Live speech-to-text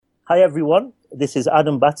Hi everyone, this is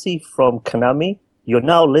Adam Batsy from Konami. You're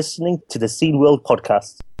now listening to the Scene World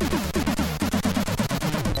podcast.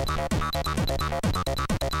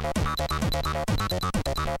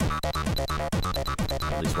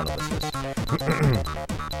 At least one of us is.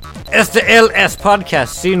 Este LS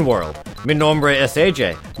podcast Scene World. Mi nombre es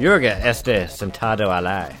AJ. Jurga este sentado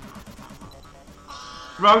alai.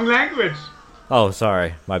 Wrong language. Oh,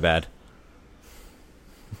 sorry. My bad.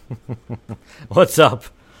 What's up?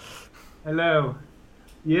 Hello.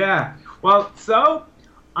 Yeah. Well, so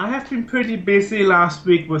I have been pretty busy last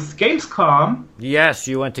week with Gamescom. Yes,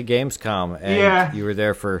 you went to Gamescom, and you were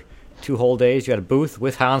there for 2 whole days. You had a booth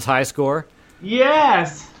with Hans Highscore.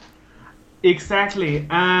 Yes, exactly.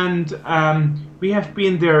 And we have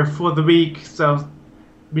been there for the week, so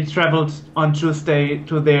we traveled on Tuesday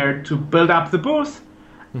to there to build up the booth.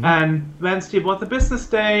 Mm-hmm. And Wednesday was the business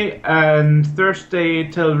day, and Thursday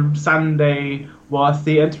till Sunday was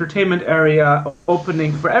the entertainment area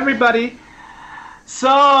opening for everybody.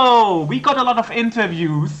 So we got a lot of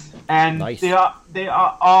interviews, and nice. they're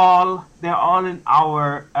all in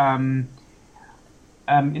our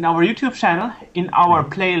YouTube channel, in our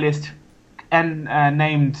playlist, and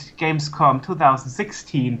named Gamescom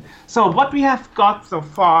 2016. So what we have got so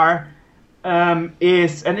far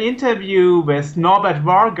is an interview with Norbert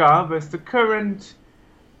Varga, with the current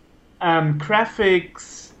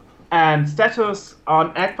graphics and status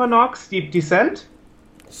on Equinox Deep Descent.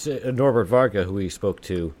 Norbert Varga, who we spoke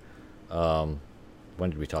to, when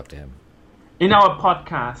did we talk to him? In our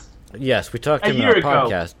podcast. Yes, we talked to him in our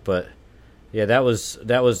podcast, but yeah, that was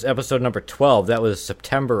episode number 12. That was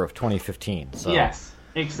September of 2015. So. Yes,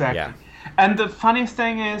 exactly. Yeah. And the funny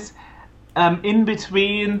thing is, in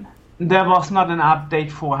between, there was not an update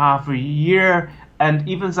for half a year, and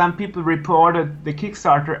even some people reported the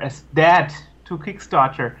Kickstarter as dead to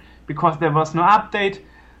Kickstarter because there was no update.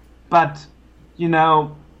 But, you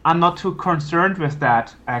know, I'm not too concerned with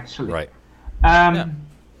that, actually. Right.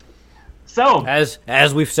 So,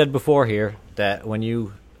 as we've said before here, that when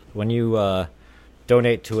you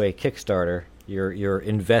donate to a Kickstarter, you're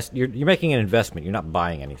making an investment. You're not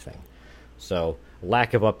buying anything. So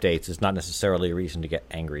lack of updates is not necessarily a reason to get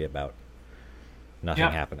angry about nothing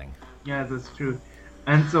happening. Yeah, that's true.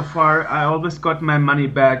 And so far, I always got my money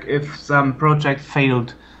back if some project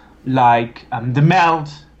failed, like the Meld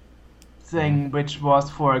thing, which was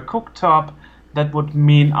for a cooktop. That would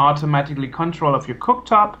mean automatically control of your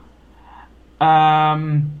cooktop. Are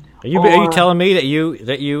you telling me that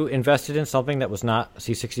you invested in something that was not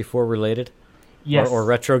C64 related? Yes. Or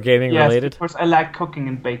retro gaming related? Yes, of course I like cooking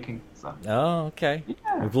and baking. So. Oh, okay.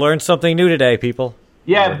 Yeah. We've learned something new today, people.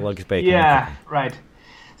 Yeah. Likes baking. Yeah, right.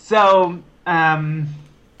 So,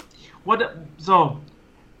 So,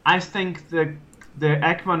 I think the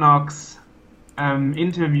Equinox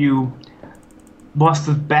interview was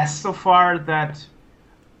the best so far that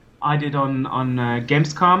I did on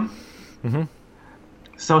Gamescom. Mm-hmm.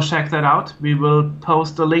 So check that out. We will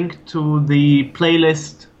post a link to the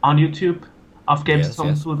playlist on YouTube of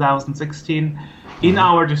Gamescom 2016 in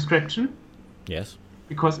our description. Yes.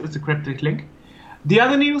 Because it's a cryptic link. The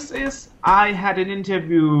other news is I had an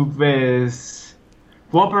interview with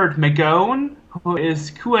Robert McGowan, who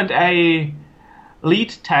is Q&A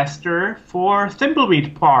lead tester for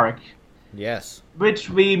Thimbleweed Park. Yes.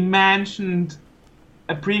 Which we mentioned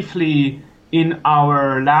briefly in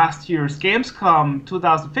our last year's Gamescom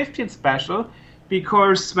 2015 special,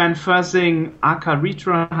 because when Fuzzing aka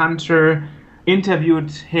Retro Hunter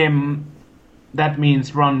interviewed him, that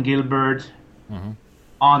means Ron Gilbert,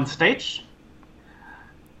 on stage.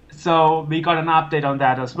 So we got an update on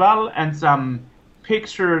that as well, and some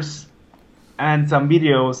pictures and some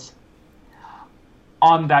videos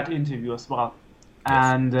on that interview as well.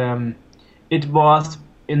 Yes. And it was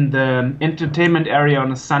in the entertainment area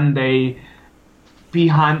on a Sunday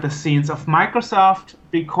behind the scenes of Microsoft,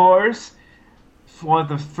 because for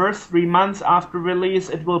the first 3 months after release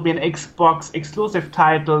it will be an Xbox exclusive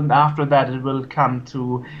title, and after that it will come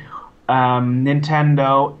to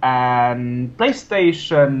Nintendo and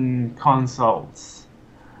PlayStation consoles.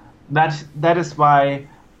 That is why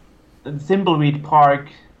Thimbleweed Park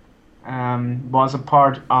was a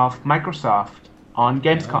part of Microsoft on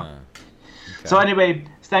Gamescom. Okay. So anyway,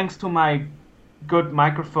 thanks to my good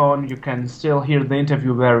microphone, you can still hear the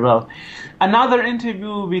interview very well. Another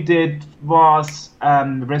interview we did was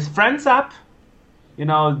with FriendsUp, you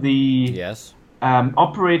know, the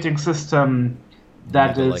operating system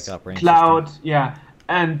that is cloud,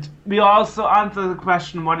 and we also answered the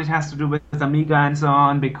question what it has to do with Amiga and so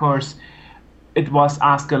on, because it was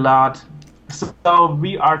asked a lot. So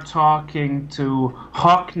we are talking to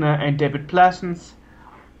Hockner and David Pleasance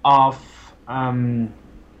of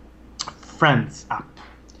Friends up.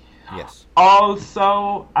 Yes.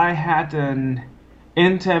 Also, I had a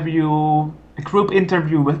group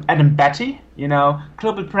interview with Adam Batty,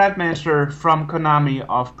 global brand manager from Konami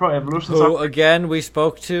of Pro Evolution Who, Soccer. again, we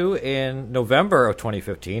spoke to in November of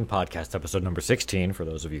 2015, podcast episode number 16, for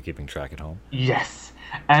those of you keeping track at home. Yes,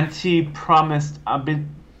 and he promised a bit,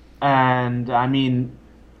 and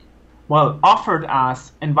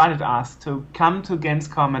invited us to come to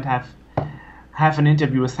Gamescom and have an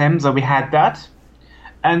interview with him. So we had that,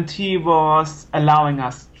 and he was allowing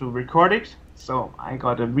us to record it. So I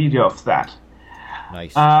got a video of that.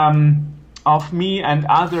 Nice. Of me and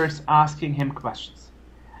others asking him questions.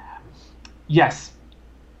 Yes.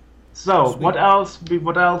 So Sweet. what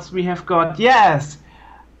else we have got? Yes,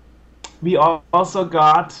 we also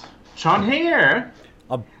got John Hare.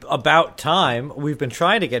 About time. We've been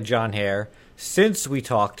trying to get John Hare since we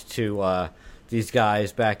talked to these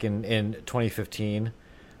guys back in 2015.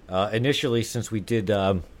 Initially, since we did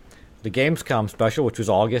the Gamescom special, which was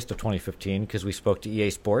August of 2015, because we spoke to EA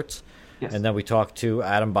Sports. Yes. And then we talked to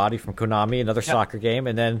Adam Batty from Konami, another soccer game.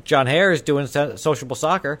 And then John Hare is doing Sociable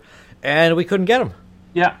Soccer, and we couldn't get him.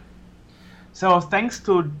 Yeah. So thanks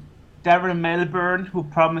to Darren Melbourne, who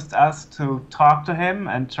promised us to talk to him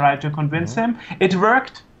and try to convince him. It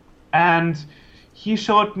worked, and he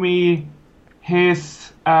showed me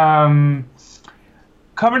his current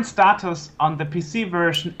status on the PC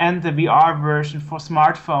version and the VR version for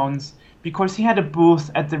smartphones, because he had a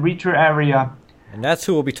booth at the Retro area. And that's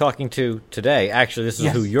who we'll be talking to today. Actually, this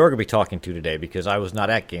is who you're going to be talking to today, because I was not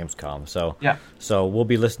at Gamescom. So we'll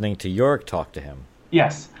be listening to Jörg talk to him.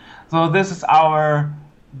 Yes. So this is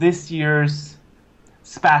this year's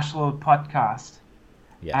special podcast.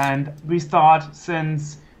 Yes. And we thought,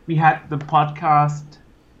 since we had the podcast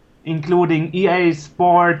including EA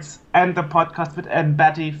Sports and the podcast with Adam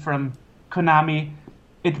Batty from Konami,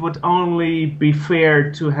 it would only be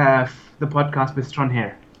fair to have the podcast with John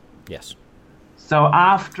Hare. Yes. So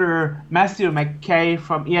after Matthew McKay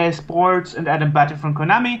from EA Sports and Adam Batty from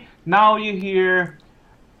Konami, now you hear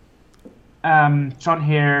John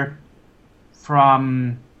Hare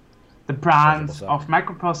from the brands of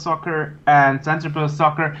Micropro Soccer and Sensible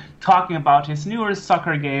Soccer, talking about his newest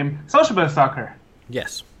soccer game, Sociable Soccer.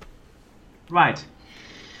 Yes. Right.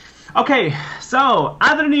 Okay, so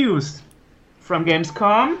other news from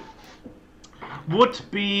Gamescom would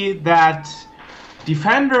be that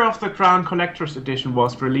Defender of the Crown Collector's Edition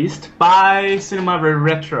was released by Cinemaware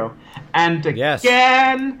Retro. And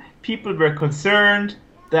again, people were concerned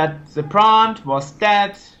that the brand was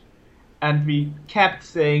dead, and we kept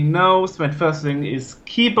saying no. Sven Fössing is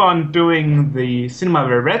keep on doing the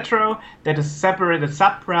Cinemaware Retro, that is separated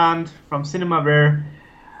sub-brand from Cinemaware.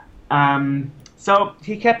 So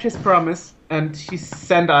he kept his promise, and he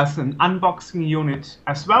sent us an unboxing unit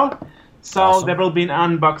as well. So awesome. There will be an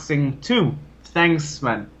unboxing too. Thanks,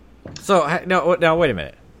 Sven. So now wait a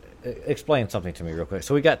minute. Explain something to me real quick.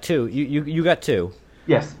 So we got two. You got two.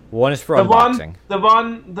 Yes. One is for unboxing. The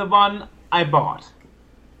one I bought.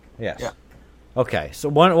 Yes. Yeah. Okay. So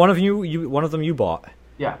one of them you bought.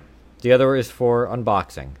 Yeah. The other is for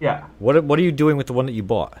unboxing. Yeah. What are you doing with the one that you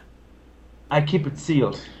bought? I keep it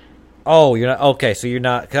sealed. Oh, you're not okay. So you're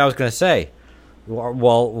not. Because I was going to say,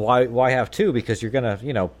 well, why have two? Because you're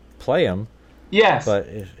gonna play them. Yes. But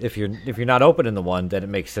if you're not opening the one, then it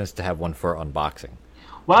makes sense to have one for unboxing.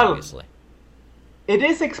 Well, obviously. It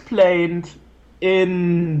is explained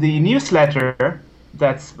in the newsletter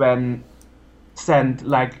that Sven sent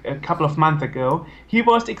like a couple of months ago. He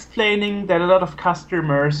was explaining that a lot of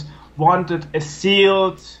customers wanted a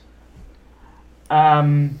sealed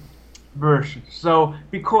version. So,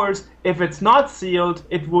 because if it's not sealed,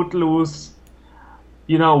 it would lose,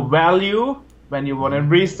 value when you want to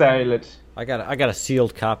resell it. I got a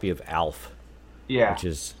sealed copy of Alf. Yeah. Which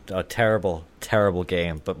is a terrible, terrible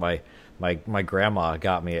game. But my grandma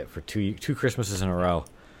got me it for two Christmases in a row.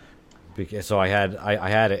 So I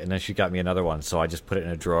had it, and then she got me another one. So I just put it in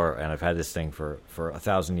a drawer, and I've had this thing for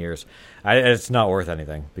 1,000 years. It's not worth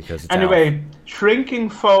anything because it's anyway. Alf. Shrinking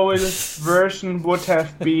foil version would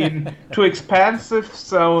have been too expensive,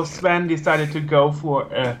 so Sven decided to go for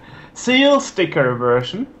a seal sticker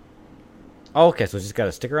version. Oh, okay, so it's just got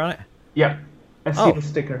a sticker on it? Yeah, a seal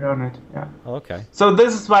sticker on it. Yeah. Oh, okay. So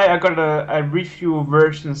this is why I got a review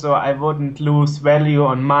version, so I wouldn't lose value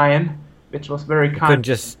on mine, which was very kind. Couldn't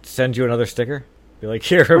just send you another sticker? Be like,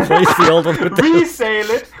 here, replace the old one with this.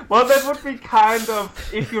 Resale it? Well, that would be kind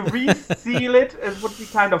of, if you reseal it, it would be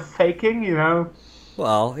kind of faking,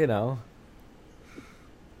 Well,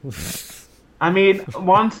 I mean,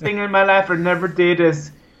 one thing in my life I never did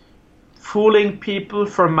is fooling people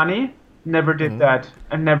for money. Never did that.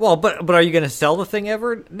 And never. Well, but are you going to sell the thing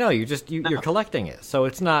ever? No, you're collecting it. So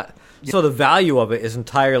it's not. Yeah. So the value of it is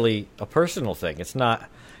entirely a personal thing. It's not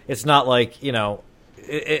like, you know,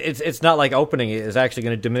 it's not like opening it is actually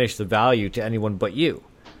going to diminish the value to anyone but you,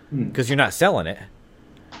 because you're not selling it.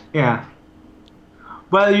 Yeah.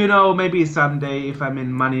 Well, you know, maybe someday if I'm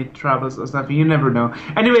in money troubles or something, you never know.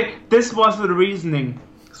 Anyway, this was the reasoning.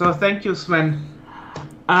 So thank you, Sven.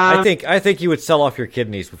 I think you would sell off your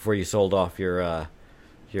kidneys before you sold off your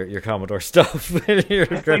Commodore stuff and your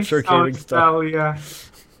retro gaming stuff. So yeah.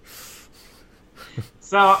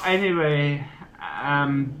 So anyway,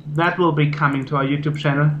 that will be coming to our YouTube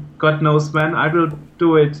channel. God knows when. I will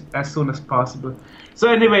do it as soon as possible. So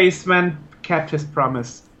anyway, Sven kept his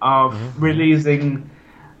promise of releasing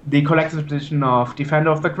the collector's edition of Defender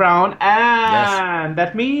of the Crown, and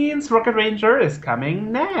that means Rocket Ranger is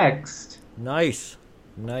coming next. Nice.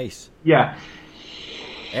 Yeah.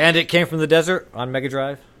 And it came from the desert on Mega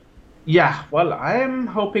Drive? Yeah, well, I'm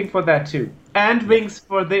hoping for that too. And Wings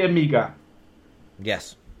for the Amiga.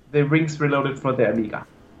 Yes. The Wings Reloaded for the Amiga.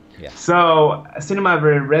 Yes. So, Cinema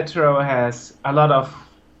Retro has a lot of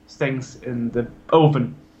things in the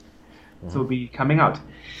oven to be coming out.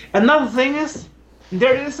 Another thing is,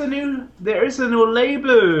 there is a new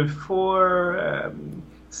label for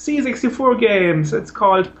C64 games. It's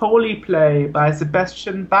called Polyplay by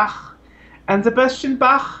Sebastian Bach. And Sebastian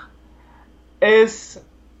Bach is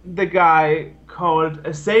the guy called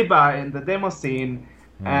Seba in the demo scene.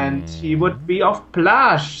 And he would be of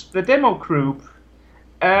Plush, the demo group.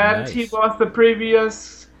 And he was the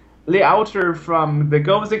previous layouter from the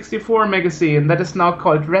Go64 magazine that is now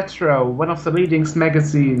called Retro, one of the leading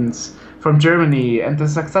magazines from Germany, and the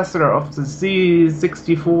successor of the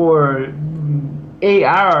C64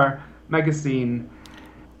 AR magazine.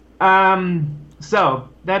 So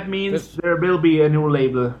that means there will be a new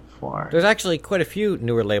label for. There's actually quite a few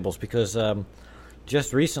newer labels because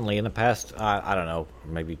just recently, in the past, I don't know,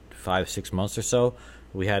 maybe 5-6 months or so,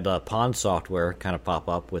 we had Pond Software kind of pop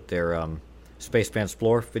up with their Spaceman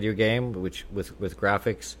Explorer video game, which with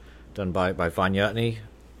graphics done by Von Yutny,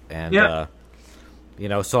 and you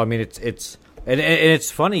know, so I mean,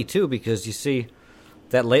 it's funny too because you see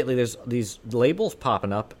that lately there's these labels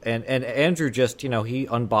popping up, and Andrew just, you know, he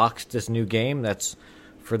unboxed this new game that's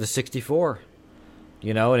for the 64,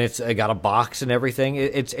 you know, and it's got a box and everything.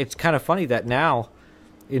 It's kind of funny that now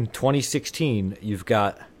in 2016 you've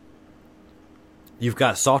got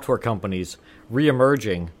software companies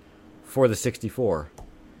reemerging for the 64,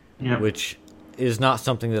 which is not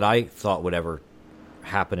something that I thought would ever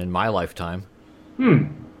happen in my lifetime.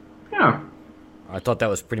 Yeah. I thought that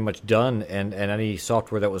was pretty much done, and any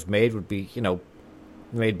software that was made would be, you know,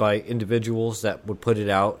 made by individuals that would put it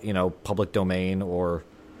out, you know, public domain or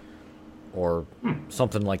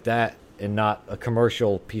something like that, and not a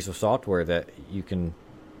commercial piece of software that you can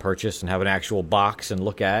purchase and have an actual box and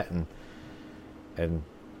look at and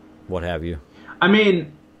what have you. I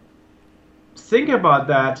mean, think about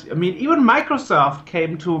that. I mean, even Microsoft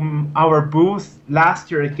came to our booth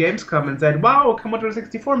last year at Gamescom and said, wow, Commodore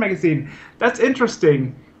 64 magazine, that's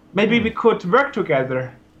interesting. Maybe we could work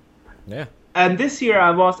together. Yeah. And this year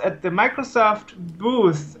I was at the Microsoft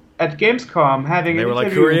booth at Gamescom having an interview. They were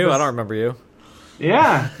like, who are you? I don't remember you.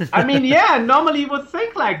 Yeah. I mean, yeah, normally you would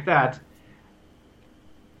think like that.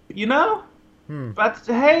 You know? But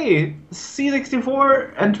hey,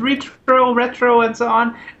 C64 and retro and so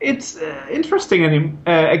on, it's interesting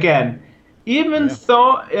again. Even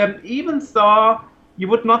though you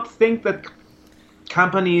would not think that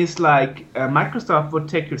companies like Microsoft would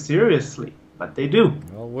take you seriously, but they do.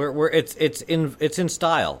 Well, it's in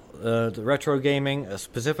style, the retro gaming,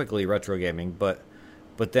 specifically retro gaming, but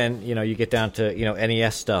then, you know, you get down to, you know,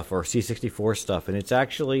 NES stuff or C64 stuff, and it's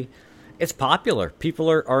actually. It's popular.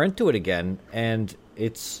 People are into it again, and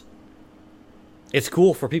it's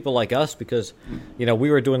cool for people like us because, you know,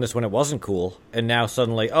 we were doing this when it wasn't cool, and now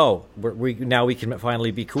suddenly, we can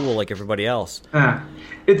finally be cool like everybody else.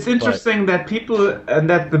 It's interesting that people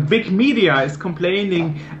that the big media is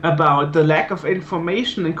complaining about the lack of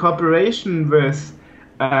information in cooperation with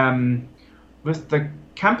the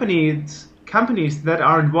companies that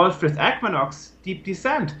are involved with Equinox Deep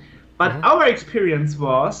Descent. But our experience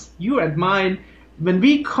was, you and mine, when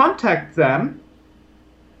we contact them,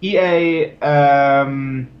 EA,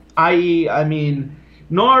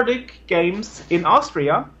 Nordic Games in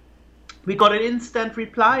Austria, we got an instant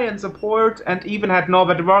reply and support, and even had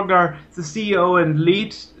Norbert Wagner, the CEO and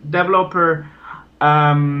lead developer,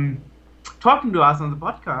 talking to us on the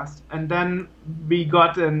podcast. And then we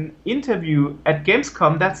got an interview at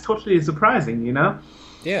Gamescom. That's totally surprising, you know?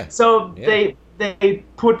 Yeah. So Yeah. they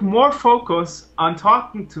put more focus on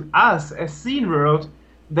talking to us as Scene World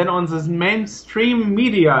than on this mainstream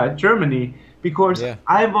media Germany, because Yeah.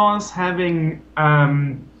 I was having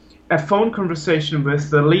a phone conversation with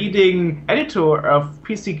the leading editor of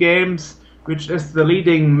PC Games, which is the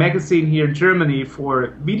leading magazine here in Germany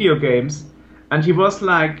for video games, and he was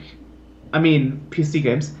like, I mean PC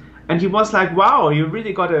Games, and he was like, wow, you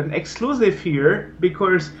really got an exclusive here,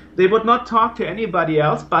 because they would not talk to anybody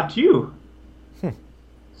else but you.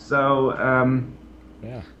 So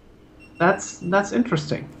Yeah. that's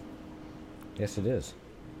interesting. Yes, it is.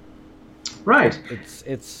 Right.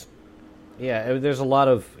 It's yeah. There's a lot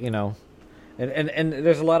of and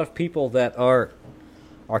there's a lot of people that are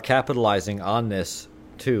capitalizing on this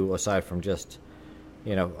too. Aside from just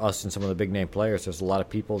us and some of the big name players, there's a lot of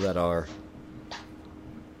people that are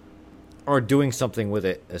doing something with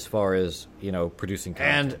it as far as producing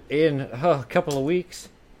content. And in a couple of weeks,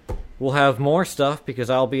 we'll have more stuff because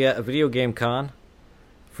I'll be at a video game con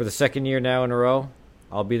for the second year now in a row.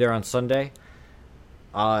 I'll be there on Sunday.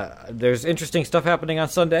 There's interesting stuff happening on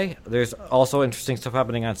Sunday. There's also interesting stuff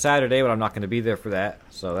happening on Saturday, but I'm not going to be there for that,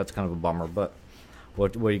 so that's kind of a bummer. But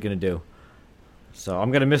what are you going to do? So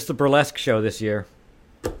I'm going to miss the burlesque show this year.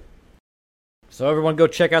 So everyone go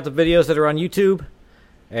check out the videos that are on YouTube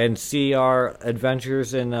and see our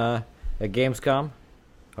adventures in at Gamescom.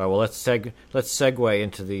 All right, well let's segue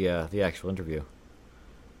into the actual interview.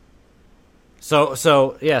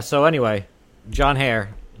 So anyway, John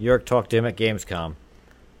Hare, Jörg talked to him at Gamescom.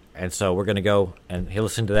 And so we're going to go and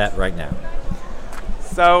listen to that right now.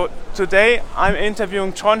 So today I'm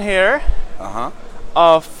interviewing John Hare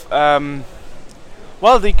of,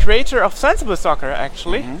 the creator of Sensible Soccer,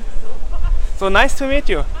 actually. Mm-hmm. So nice to meet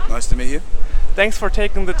you. Nice to meet you. Thanks for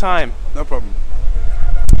taking the time. No problem.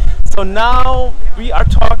 So now we are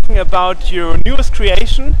talking about your newest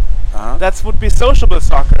creation. That would be Sociable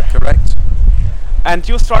Soccer. Correct. And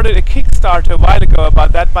you started a Kickstarter a while ago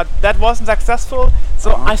about that, but that wasn't successful.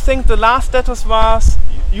 So I think the last status was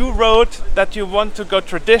you wrote that you want to go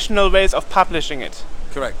traditional ways of publishing it.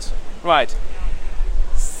 Correct. Right.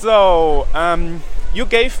 So you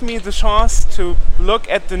gave me the chance to look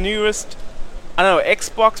at the newest,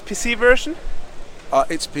 Xbox PC version.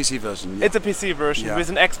 It's a PC version. Yeah. It's a PC version with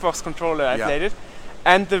an Xbox controller. I played it,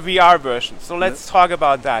 and the VR version. So let's talk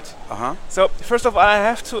about that. So first of all, I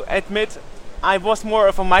have to admit, I was more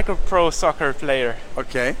of a Micro Soccer player.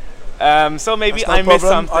 Okay. So maybe no I missed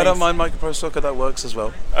something. I don't mind Micro Soccer, that works as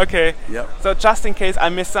well. Okay. Yep. So just in case I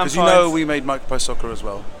missed some Because we made Micro Soccer as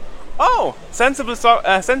well. Oh, Sensible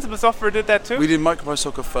Software did that too? We did Micro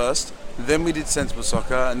Soccer first, then we did Sensible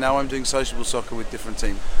Soccer, and now I'm doing Sociable Soccer with different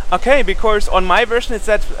team. Okay, because on my version it's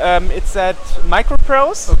at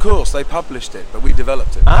Microprose. Of course, they published it, but we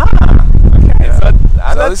developed it. Okay.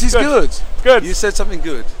 Yeah. So this is good. Good. You said something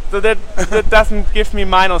good. So that doesn't give me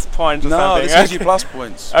minus points or something. No, this gives you plus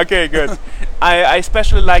points. Okay, good. I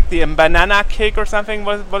especially like the banana kick or something,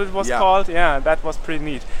 what it was called. Yeah, that was pretty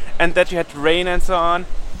neat. And that you had rain and so on.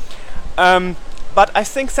 But I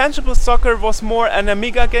think Sensible Soccer was more an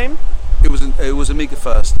Amiga game. It was Amiga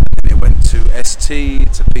first, and it went to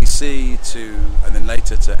ST, to PC, and then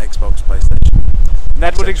later to Xbox, PlayStation.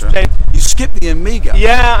 That would explain. You skipped the Amiga.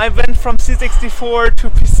 Yeah, I went from C64 to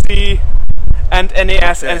PC and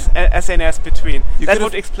NES and SNES between. That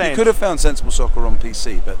would explain. You could have found Sensible Soccer on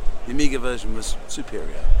PC, but the Amiga version was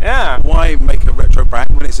superior. Yeah. Why make a retro brand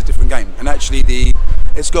when it's a different game? And actually,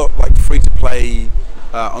 it's got like free to play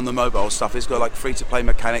on the mobile stuff. It's got like free to play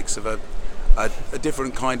mechanics of a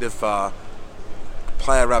different kind of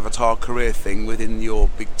player avatar career thing within your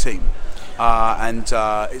big team. And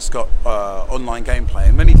it's got online gameplay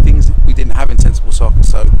and many things that we didn't have in Sensible Soccer,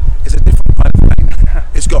 so it's a different kind of game.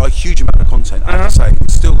 It's got a huge amount of content, I have to say.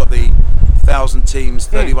 It's still got the 1,000 teams,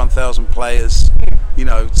 31,000 players,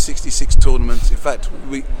 66 tournaments. In fact,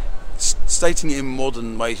 stating it in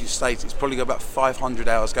modern ways, it's probably got about 500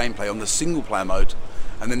 hours gameplay on the single player mode,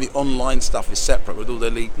 and then the online stuff is separate with all the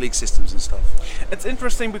league systems and stuff. It's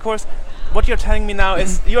interesting because what you're telling me now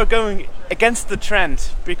is you're going against the trend,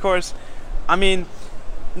 because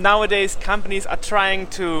nowadays companies are trying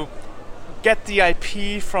to get the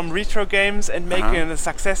IP from retro games and make it a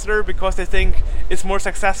successor because they think it's more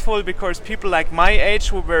successful, because people like my age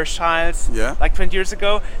who were childs like 20 years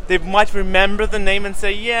ago, they might remember the name and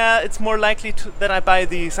say, yeah, it's more likely that I buy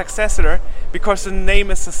the successor because the name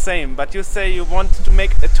is the same. But you say you want to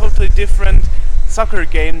make a totally different soccer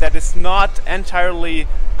game that is not entirely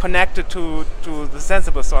connected to the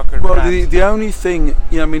Sensible Soccer. Well, the only thing,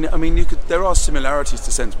 there are similarities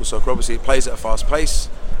to Sensible Soccer. Obviously, it plays at a fast pace.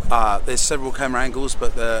 There's several camera angles,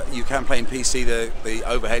 but you can play in PC the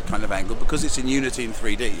overhead kind of angle because it's in Unity in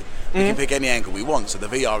 3D. We can pick any angle we want, so the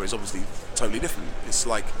VR is obviously totally different. It's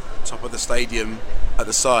like top of the stadium at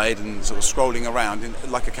the side and sort of scrolling around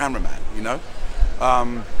like a cameraman, you know.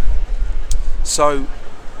 So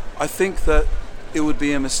I think that it would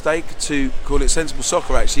be a mistake to call it Sensible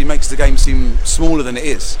Soccer. Actually, it makes the game seem smaller than it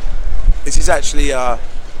is. This is actually 5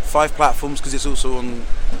 platforms because it's also on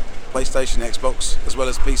PlayStation, Xbox, as well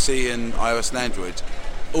as PC and iOS and Android.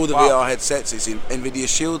 All the VR headsets is in NVIDIA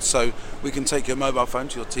Shield, so we can take your mobile phone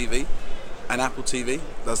to your TV, and Apple TV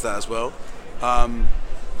does that as well.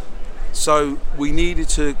 So we needed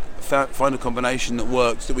to find a combination that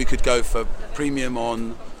works, that we could go for premium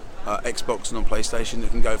on Xbox and on PlayStation,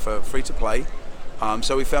 that can go for free-to-play.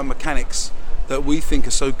 So we found mechanics that we think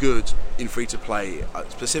are so good in free-to-play.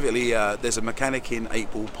 Specifically, there's a mechanic in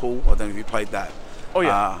 8-Ball Pool, I don't know if you played that. Oh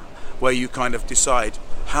yeah. Where you kind of decide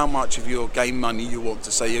how much of your game money you want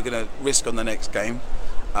to say you're going to risk on the next game.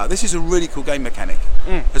 This is a really cool game mechanic.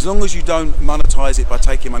 As long as you don't monetize it by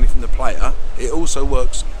taking money from the player, it also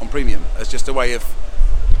works on premium as just a way of,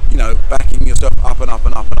 you know, backing yourself up and up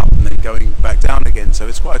and up and up and then going back down again. So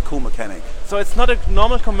it's quite a cool mechanic. So it's not a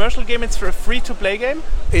normal commercial game, it's for a free-to-play game?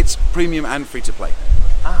 It's premium and free-to-play.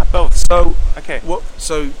 Both. So okay.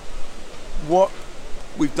 What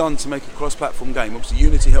we've done to make a cross-platform game, obviously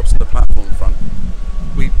Unity helps on the platform front.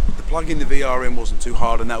 The plugging the VR in wasn't too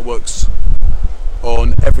hard, and that works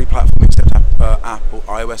on every platform except Apple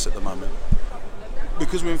iOS at the moment.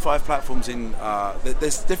 Because we're in 5 platforms,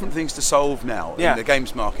 there's different things to solve now in the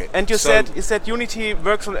games market. And you said Unity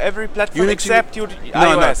works on every platform except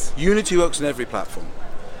iOS. No, Unity works on every platform.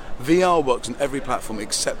 VR works on every platform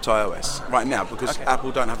except iOS right now because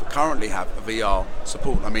Apple don't currently have a VR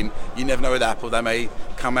support. I mean, you never know with Apple, they may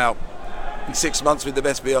come out in 6 months with the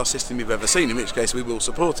best VR system you've ever seen, in which case we will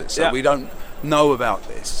support it. So we don't know about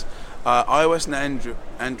this. iOS and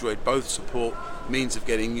Android both support means of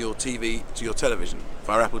getting your TV to your television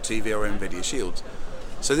via Apple TV or NVIDIA Shield.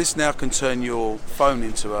 So this now can turn your phone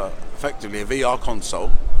into effectively a VR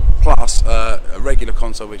console plus a regular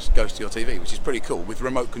console which goes to your TV, which is pretty cool, with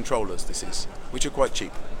remote controllers which are quite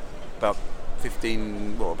cheap, about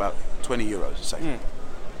 20 euros a second.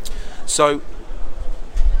 So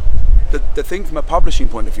the thing from a publishing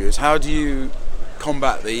point of view is how do you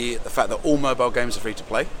combat the fact that all mobile games are free to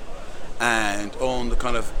play, and on the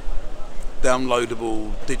kind of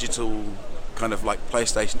downloadable digital kind of like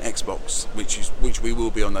PlayStation, Xbox, which we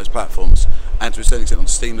will be on those platforms, and to a certain extent on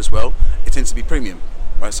Steam as well, it tends to be premium.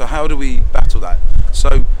 Right, so how do we battle that?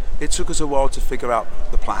 So it took us a while to figure out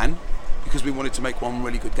the plan because we wanted to make one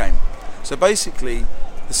really good game. So basically,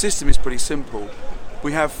 the system is pretty simple.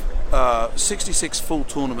 We have 66 full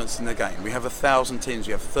tournaments in the game. We have 1,000 teams.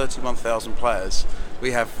 We have 31,000 players.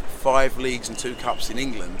 We have 5 leagues and 2 cups in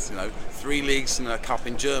England. 3 leagues and a cup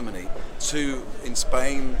in Germany, 2 in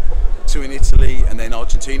Spain, 2 in Italy, and then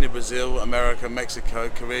Argentina, Brazil, America, Mexico,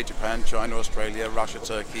 Korea, Japan, China, Australia, Russia,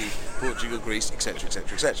 Turkey, Portugal, Greece, etc.,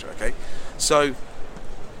 etc., etc. Okay, so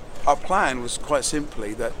our plan was quite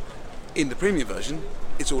simply that in the premium version,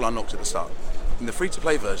 it's all unlocked at the start. In the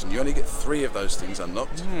free-to-play version, you only get 3 of those things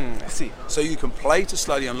unlocked. I see. So you can play to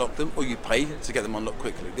slowly unlock them, or you pay to get them unlocked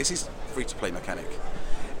quickly. This is free-to-play mechanic.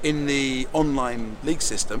 In the online league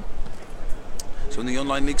system,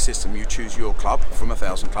 you choose your club from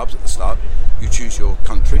 1,000 clubs at the start. You choose your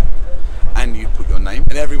country, and you put your name,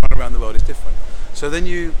 and everyone around the world is different. So then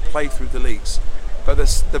you play through the leagues. But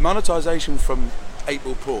the monetization from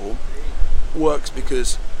 8-Ball Pool works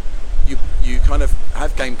because you kind of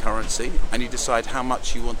have game currency, and you decide how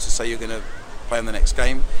much you want to say you're going to play on the next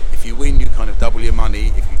game. If you win, you kind of double your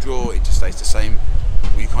money. If you draw, it just stays the same.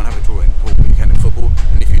 Well, you can't have a draw in pool, but you can in football.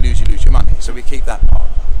 And if you lose your money. So we keep that part.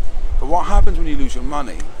 But what happens when you lose your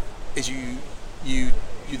money is you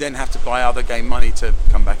then have to buy other game money to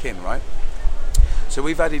come back in, right? So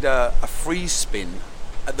we've added a free spin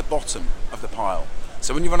at the bottom of the pile.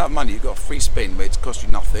 So when you run out of money, you've got a free spin where it's cost you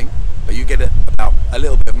nothing, but you get about a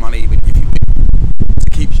little bit of money even if you win to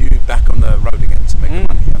keep you back on the road again to make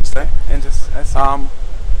money. You understand?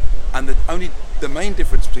 And the main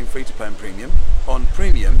difference between free to play and premium. On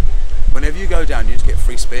premium, whenever you go down, you just get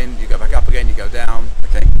free spin. You go back up again, you go down.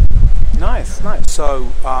 Okay. Nice.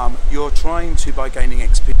 So you're trying to, by gaining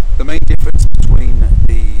XP, the main difference between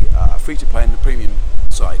the free-to-play and the premium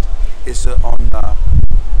side is that on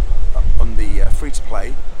the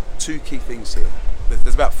free-to-play, 2 key things here.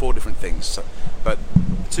 There's about 4 different things, but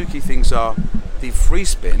 2 key things are the free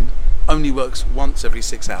spin only works once every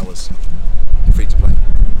 6 hours in free-to-play,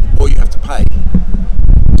 or you have to pay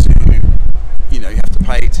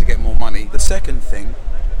to get more money. The second thing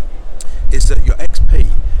is that your XP,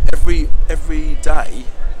 every day,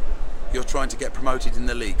 you're trying to get promoted in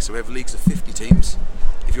the league. So we have leagues of 50 teams.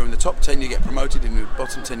 If you're in the top 10, you get promoted. In the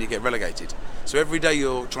bottom 10, you get relegated. So every day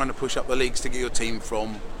you're trying to push up the leagues to get your team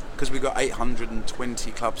from, because we've got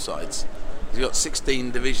 820 club sides. You've got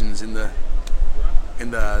 16 divisions in the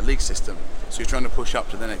league system. So you're trying to push up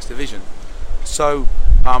to the next division. So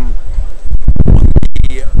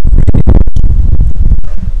you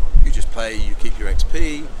just play, you keep your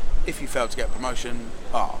XP. If you fail to get promotion,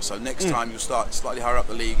 so next time you'll start slightly higher up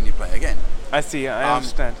the league and you play again. I see, I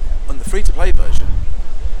understand. On the free-to-play version,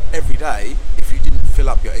 every day, if you didn't fill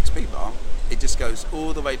up your XP bar, it just goes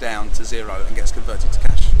all the way down to 0 and gets converted to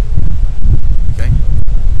cash. Okay?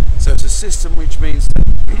 So it's a system which means that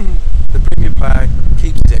the premium player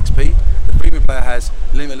keeps his XP, the premium player has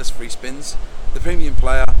limitless free spins, the premium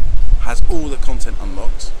player has all the content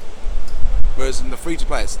unlocked, whereas in the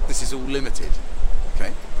free-to-play, this is all limited.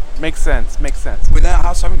 Okay? Makes sense. Without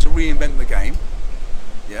us having to reinvent the game,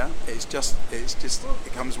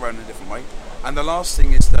 it comes around in a different way. And the last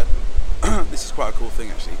thing is that this is quite a cool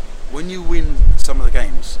thing actually. When you win some of the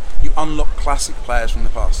games, you unlock classic players from the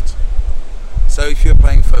past. So if you're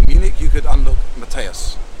playing for Munich, you could unlock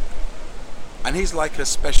Mateus, and he's like a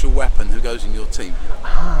special weapon who goes in your team.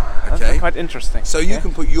 That's quite interesting. So you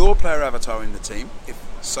can put your player avatar in the team.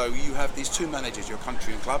 So you have these two managers, your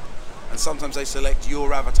country and club. And sometimes they select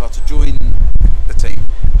your avatar to join the team.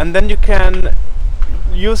 And then you can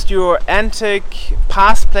use your antic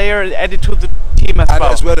past player and add it to the team as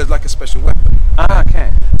well. As well as like a special weapon.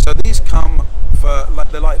 Okay. So these come for,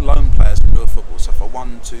 they're like loan players in real football. So for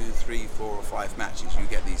 1, 2, 3, 4 or 5 matches, you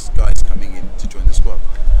get these guys coming in to join the squad.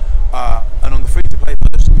 And on the free-to-play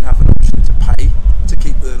version, you have an option to pay to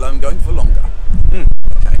keep the loan going for longer.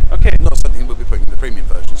 Okay. Not something we'll be putting in the premium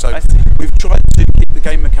version. So we've tried to keep the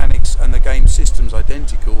game mechanics and the game systems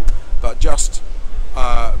identical, but just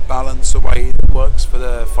balance a way that works for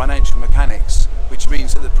the financial mechanics, which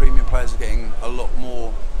means that the premium players are getting a lot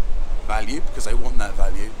more value because they want that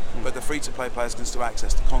value, but the free-to-play players can still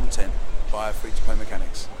access the content via free-to-play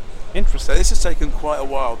mechanics. Interesting. So this has taken quite a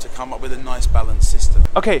while to come up with a nice balanced system.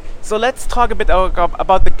 Okay, so let's talk a bit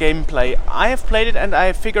about the gameplay. I have played it and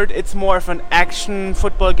I figured it's more of an action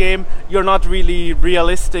football game. You're not really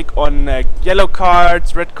realistic on yellow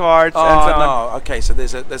cards, red cards, and so on. No, okay, so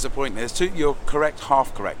there's a point. There's two. You're correct,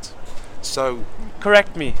 half correct. So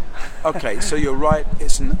correct me. Okay, so you're right.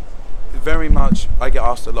 It's very much. I get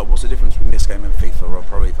asked a lot. What's the difference between this game and FIFA or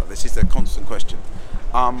Pro Evo? This is the constant question.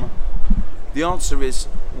 The answer is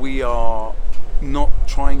we are not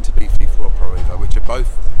trying to be FIFA or Pro Evo, which are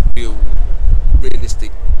both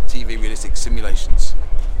realistic simulations.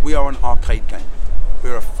 We are an arcade game.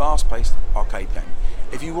 We're a fast-paced arcade game.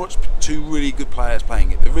 If you watch two really good players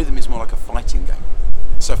playing it, the rhythm is more like a fighting game.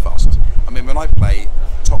 It's so fast. I mean, when I play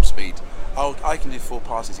top speed, I can do 4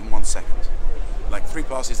 passes in 1 second. Like 3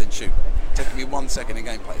 passes and shoot. Taking me 1 second in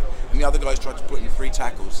gameplay. And the other guys try to put in 3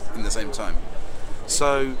 tackles in the same time.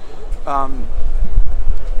 So,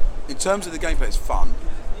 in terms of the gameplay, it's fun,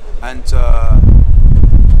 and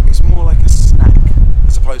it's more like a snack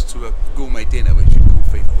as opposed to a gourmet dinner, which you call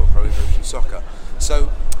FIFA or Pro Evolution Soccer. So,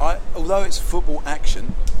 although it's football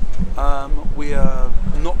action, we are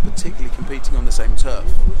not particularly competing on the same turf.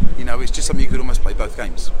 You know, it's just something you could almost play both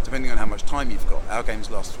games, depending on how much time you've got. Our games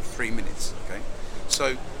last for 3 minutes. Okay.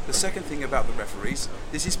 So the second thing about the referees,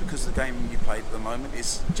 this is because the game you played at the moment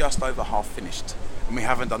is just over half finished, and we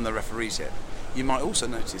haven't done the referees yet. You might also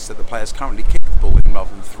notice that the players currently kick the ball in rather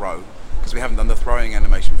than throw, because we haven't done the throwing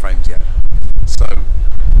animation frames yet. So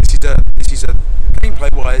this is a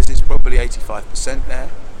gameplay-wise, it's probably 85% there,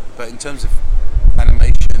 but in terms of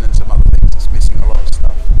animation and some other things, it's missing a lot of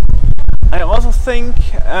stuff. I also think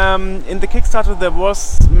in the Kickstarter there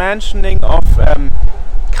was mentioning of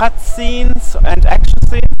cutscenes and action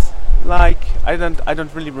scenes. Like I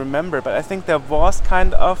don't really remember, but I think there was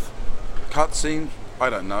kind of cutscene. I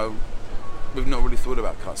don't know. We've not really thought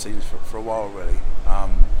about cutscenes for a while, really.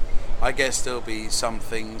 I guess there'll be some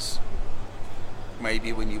things,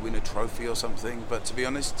 maybe when you win a trophy or something. But to be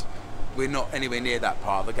honest, we're not anywhere near that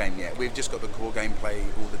part of the game yet. We've just got the core gameplay,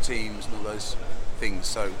 all the teams, and all those things.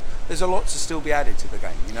 So there's a lot to still be added to the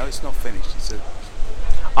game. You know, it's not finished.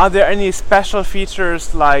 Are there any special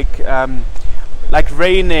features like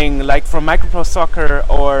raining, like from Microprose Soccer,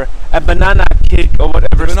 or a banana kick, or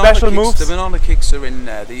whatever special moves? The banana kicks are in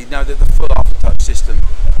there. The full after-touch system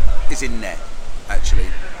is in there, actually.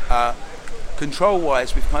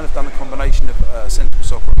 Control-wise, we've kind of done a combination of Sensible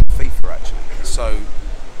Soccer and FIFA, actually. So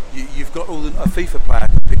you've got a FIFA player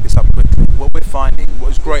can pick this up quickly. What we're finding,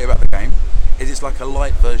 what is great about the game, is it's like a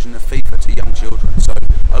light version of FIFA to young children. So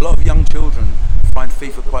a a lot of young children find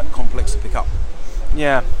FIFA quite complex to pick up.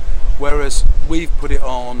 Yeah. Whereas we've put it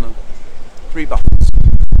on 3 buttons.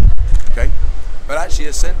 Okay? But actually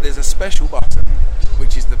there's a special button,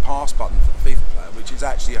 which is the pass button for the FIFA player, which is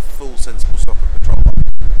actually a full Sensible Soccer control button.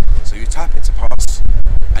 So you tap it to pass,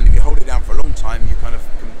 and if you hold it down for a long time, you kind of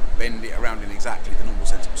can bend it around in exactly the normal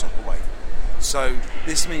Sensible Soccer way. So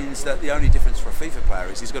this means that the only difference for a FIFA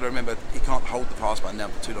player is he's got to remember he can't hold the pass button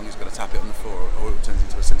down for too long, he's got to tap it on the floor or it turns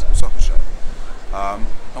into a Sensible Soccer shot.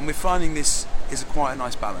 And we're finding this is quite a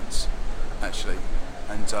nice balance, actually.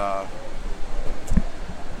 And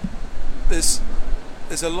there's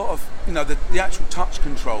a lot of, the actual touch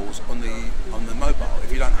controls on the mobile,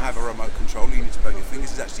 if you don't have a remote controller, you need to plug your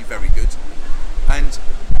fingers, is actually very good. And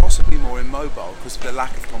possibly more in mobile because of the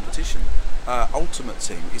lack of competition. Ultimate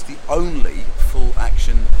Team is the only full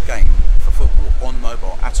action game for football on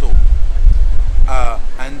mobile at all.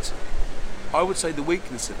 And I would say the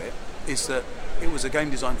weakness of it is that it was a game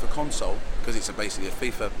designed for console, because it's basically a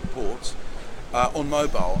FIFA port, on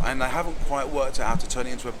mobile, and they haven't quite worked out how to turn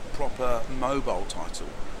it into a proper mobile title.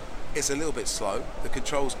 It's a little bit slow, the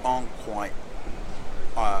controls aren't quite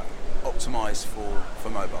optimised for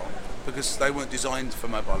mobile, because they weren't designed for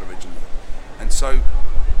mobile originally. And so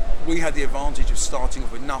we had the advantage of starting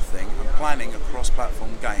off with nothing and planning a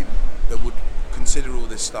cross-platform game that would consider all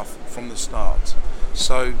this stuff from the start.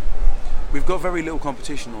 So we've got very little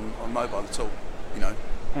competition on mobile at all,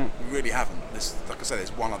 We really haven't. Like I said,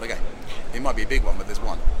 there's one other game. It might be a big one, but there's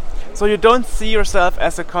one. So you don't see yourself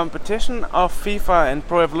as a competition of FIFA and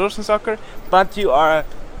Pro Evolution Soccer, but you are,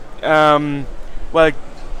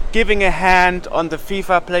 giving a hand on the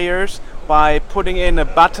FIFA players by putting in a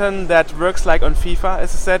button that works like on FIFA,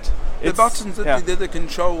 as I said. The buttons, the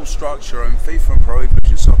control structure on FIFA and Pro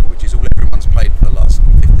Evolution Soccer, which is all everyone's played for the last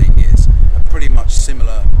 15 years, are pretty much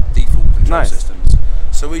similar default control systems.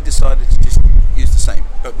 So we decided to just use the same,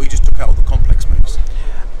 but we just took out all the complex moves.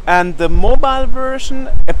 And the mobile version,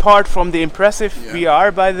 apart from the impressive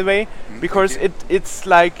VR, by the way, because it's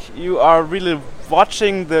like you are really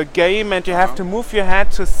watching the game and you have to move your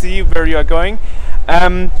head to see where you are going.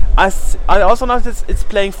 I also noticed it's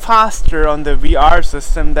playing faster on the VR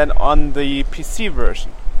system than on the PC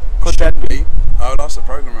version. Could that be? I would ask the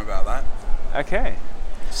programmer about that. Okay.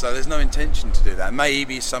 So there's no intention to do that.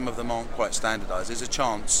 Maybe some of them aren't quite standardised. There's a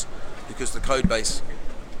chance, because the code base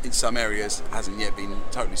in some areas hasn't yet been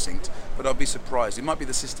totally synced, but I'll be surprised. It might be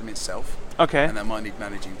the system itself, and that might need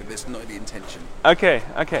managing, but that's not the intention. Okay.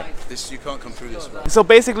 You can't come through this way. So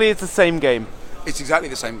basically it's the same game? It's exactly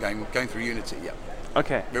the same game, going through Unity,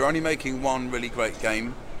 Okay. We're only making one really great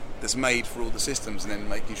game that's made for all the systems and then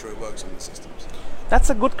making sure it works on the systems. That's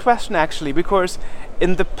a good question, actually, because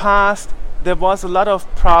in the past there was a lot of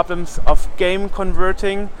problems of game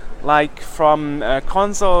converting, like from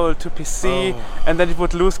console to PC, and then it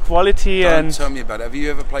would lose quality. Don't tell me about it. Have you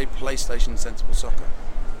ever played PlayStation Sensible Soccer?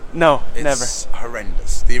 No, never. It's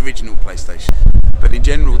horrendous. The original PlayStation. But in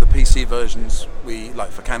general, the PC versions, like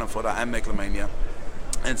for Cannon Fodder and Megalomania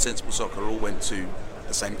and Sensible Soccer, all went to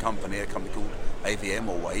the same company, a company called AVM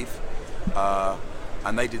or Wave.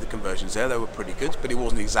 And they did the conversions there. They were pretty good, but it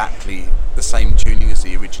wasn't exactly the same tuning as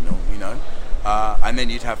the original, And then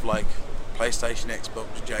you'd have like PlayStation, Xbox,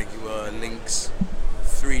 Jaguar, Lynx,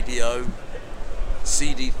 3DO,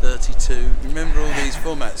 CD32. Remember all these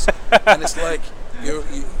formats? And it's like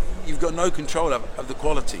you've got no control of the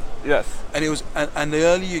quality. Yes. And and the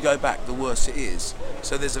earlier you go back, the worse it is.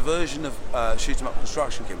 So there's a version of Shoot 'em Up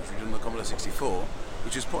Construction Kit, which we did on the Commodore 64,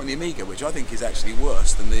 which was put on the Amiga, which I think is actually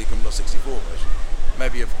worse than the Commodore 64 version.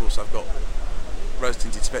 Maybe, of course, I've got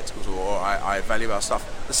rose-tinted spectacles, or I value our stuff.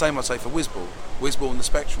 The same I'd say for Whizball. Whizball and the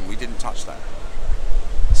Spectrum, we didn't touch that.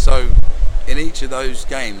 So in each of those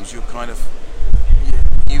games, you've got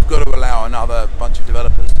to allow another bunch of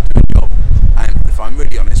developers to do a job. And if I'm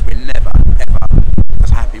really honest, we're never, ever as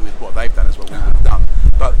happy with what they've done as what we would have done.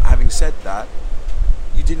 But having said that,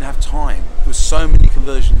 you didn't have time. There were so many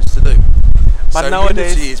conversions to do. But so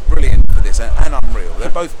nowadays Unity is brilliant for this, and Unreal. They're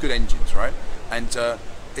both good engines, right? And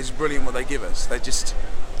it's brilliant what they give us. They just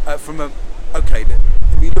if we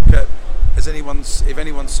look at, if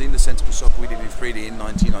anyone's seen the Sensible Soccer we did in 3D in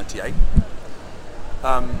 1998,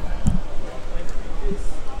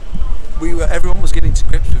 everyone was getting to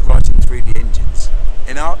grips with writing 3D engines.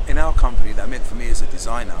 In our company, that meant for me as a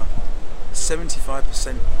designer,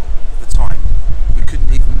 75% of the time we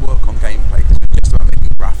couldn't even work on gameplay because we were just about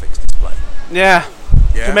making graphics display. Yeah.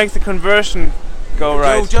 To make the conversion go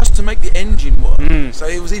right. Just to make the engine work. So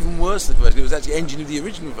it was even worse than the version. It was actually the engine of the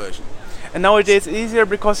original version. And nowadays it's easier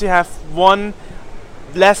because you have one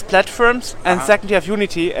less platforms, and second you have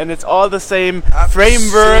Unity, and it's all the same Absolutely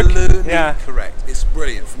framework. Yeah, correct. It's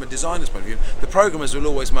brilliant from a designer's point of view. The programmers will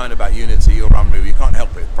always moan about Unity or Unreal. You can't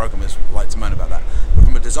help it. Programmers like to moan about that. But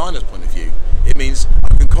from a designer's point of view, it means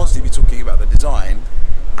I can constantly be talking about the design,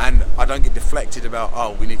 and I don't get deflected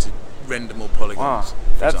about we need to render more polygons. Wow,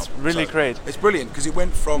 that's really great. It's brilliant because it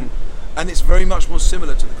went from, and it's very much more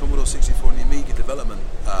similar to the Commodore 64 and the Amiga development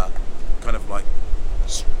kind of like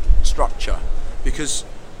structure, because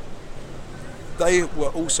they were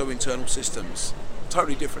also internal systems,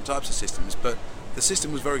 totally different types of systems, but the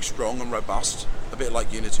system was very strong and robust, a bit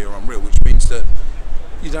like Unity or Unreal, which means that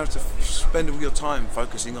you don't have to spend all your time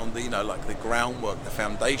focusing on the, like the groundwork, the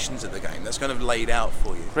foundations of the game. That's kind of laid out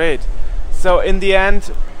for you. Great. So in the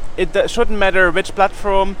end, it shouldn't matter which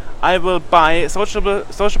platform I will buy Sociable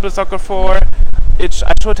Soccer for.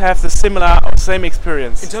 I should have the same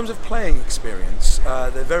experience. In terms of playing experience,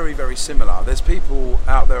 they're very, very similar. There's people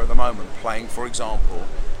out there at the moment playing, for example,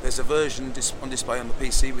 there's a version on display on the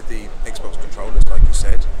PC with the Xbox controllers, like you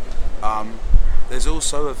said. There's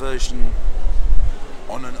also a version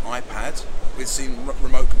on an iPad. We've seen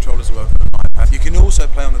remote controllers work on an iPad. You can also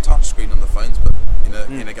play on the touchscreen on the phones, but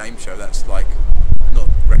in a game show, that's like not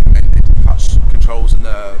recommended. Touch controls and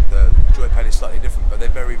the joypad is slightly different, but they're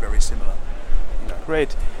very, very similar.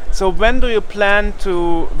 Great. So when do you plan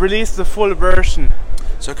to release the full version?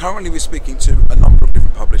 So currently we're speaking to a number of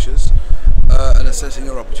different publishers and assessing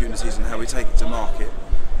our opportunities and how we take it to market.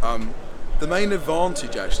 The main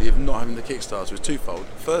advantage actually of not having the Kickstarter was twofold.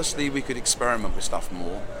 Firstly, we could experiment with stuff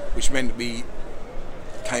more, which meant we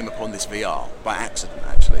came upon this VR by accident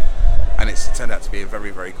actually, and it's turned out to be a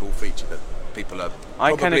very, very cool feature that people are.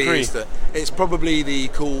 I can agree. It's probably the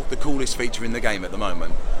coolest feature in the game at the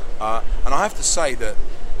moment. And I have to say that,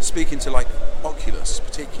 speaking to like Oculus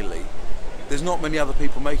particularly, there's not many other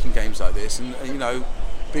people making games like this, and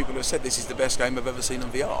people have said this is the best game I've ever seen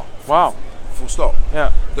on VR. Wow. Full stop.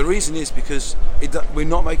 Yeah. The reason is because we're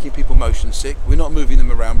not making people motion sick, we're not moving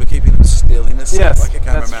them around, we're keeping them still in a set like a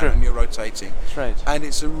cameraman, and you're rotating. That's right. And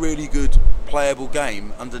it's a really good playable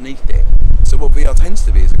game underneath it. So what VR tends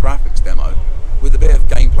to be is a graphics demo with a bit of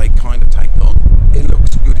gameplay kind of tacked on. It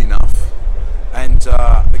looks good enough. And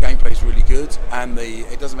the gameplay is really good, and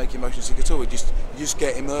it doesn't make you motion sick at all. You just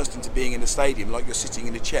get immersed into being in a stadium, like you're sitting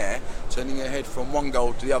in a chair, turning your head from one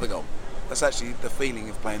goal to the other goal. That's actually the feeling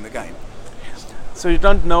of playing the game. So you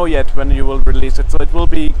don't know yet when you will release it, so it will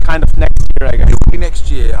be kind of next year, I guess. It will be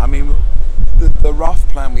next year. I mean, the rough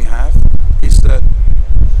plan we have is that,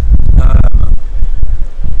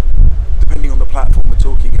 depending on the platform we're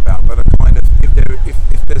talking about, but a kind of,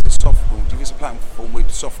 if there's a soft launch, if it's a platform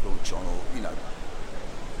with soft launch on, or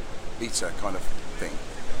beta kind of thing,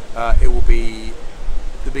 it will be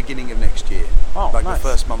the beginning of next year, nice. The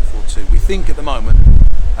first month or two. We think at the moment,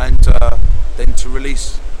 and then to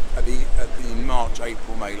release in March,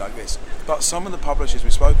 April, May, like this. But some of the publishers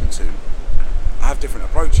we've spoken to have different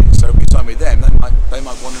approaches. So if we sign with them, they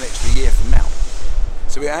might want an extra year from now.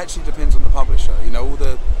 So it actually depends on the publisher. And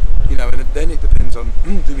then it depends on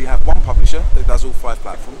do we have one publisher that does all 5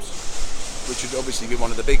 platforms, which would obviously be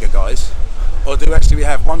one of the bigger guys, or do actually we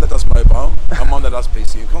have one that does mobile and one that does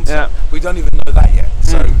PC and console? Yeah. We don't even know that yet.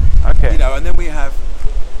 So okay. And then we have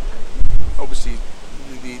obviously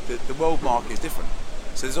the world market is different.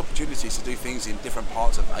 So there's opportunities to do things in different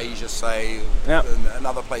parts of Asia, say, and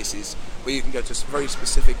other places where you can go to very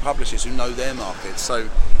specific publishers who know their markets. So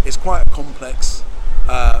it's quite a complex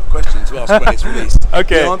question to ask when it's released.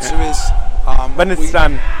 Okay. The answer is when it's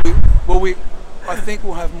done. I think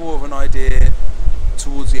we'll have more of an idea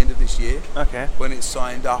towards the end of this year. Okay. When it's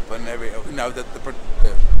signed up and every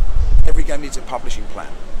game needs a publishing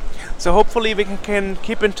plan. So hopefully we can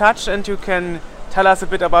keep in touch, and you can tell us a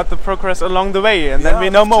bit about the progress along the way, and then we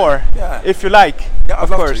know more, if you like. Yeah, of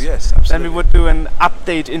course. To, yes, absolutely. Then we would do an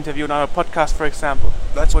update interview on our podcast, for example.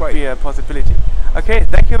 That would be a possibility. Okay,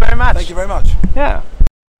 thank you very much. Thank you very much. Yeah.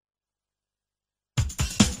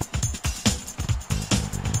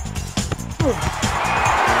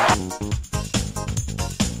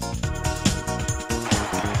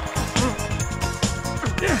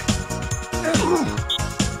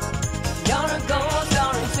 Gonna go